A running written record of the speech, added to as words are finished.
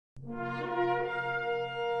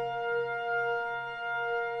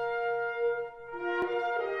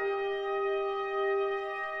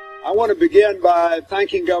I want to begin by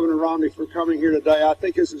thanking Governor Romney for coming here today. I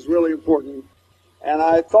think this is really important. And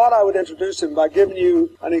I thought I would introduce him by giving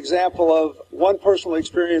you an example of one personal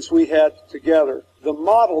experience we had together. The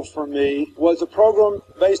model for me was a program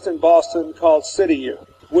based in Boston called City Year,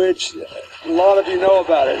 which a lot of you know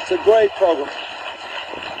about it. It's a great program.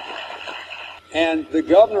 And the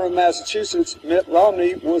governor of Massachusetts, Mitt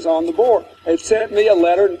Romney, was on the board. It sent me a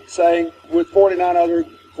letter saying, with 48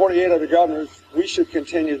 other governors, we should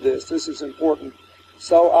continue this. This is important.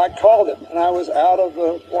 So I called him, and I was out of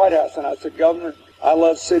the White House, and I said, Governor, I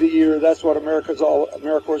love City Year. That's what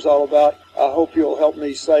AmeriCorps is all about. I hope you'll help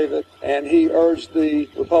me save it. And he urged the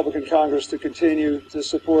Republican Congress to continue to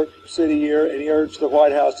support City Year, and he urged the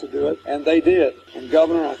White House to do it, and they did. And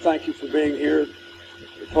Governor, I thank you for being here.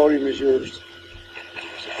 The podium is yours.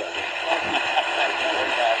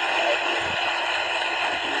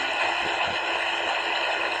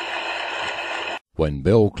 When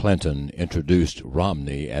Bill Clinton introduced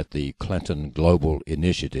Romney at the Clinton Global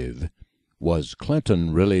Initiative, was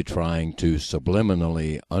Clinton really trying to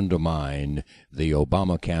subliminally undermine the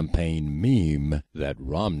Obama campaign meme that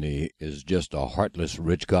Romney is just a heartless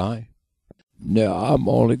rich guy? Now, I'm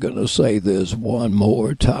only going to say this one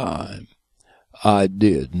more time. I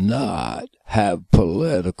did not have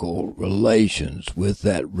political relations with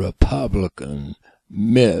that Republican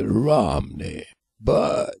Mitt Romney,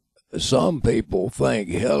 but some people think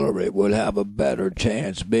Hillary would have a better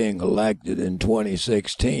chance being elected in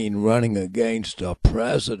 2016 running against a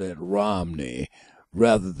President Romney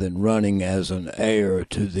rather than running as an heir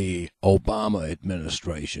to the Obama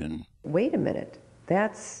administration. Wait a minute.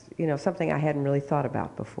 That's, something I hadn't really thought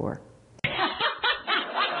about before.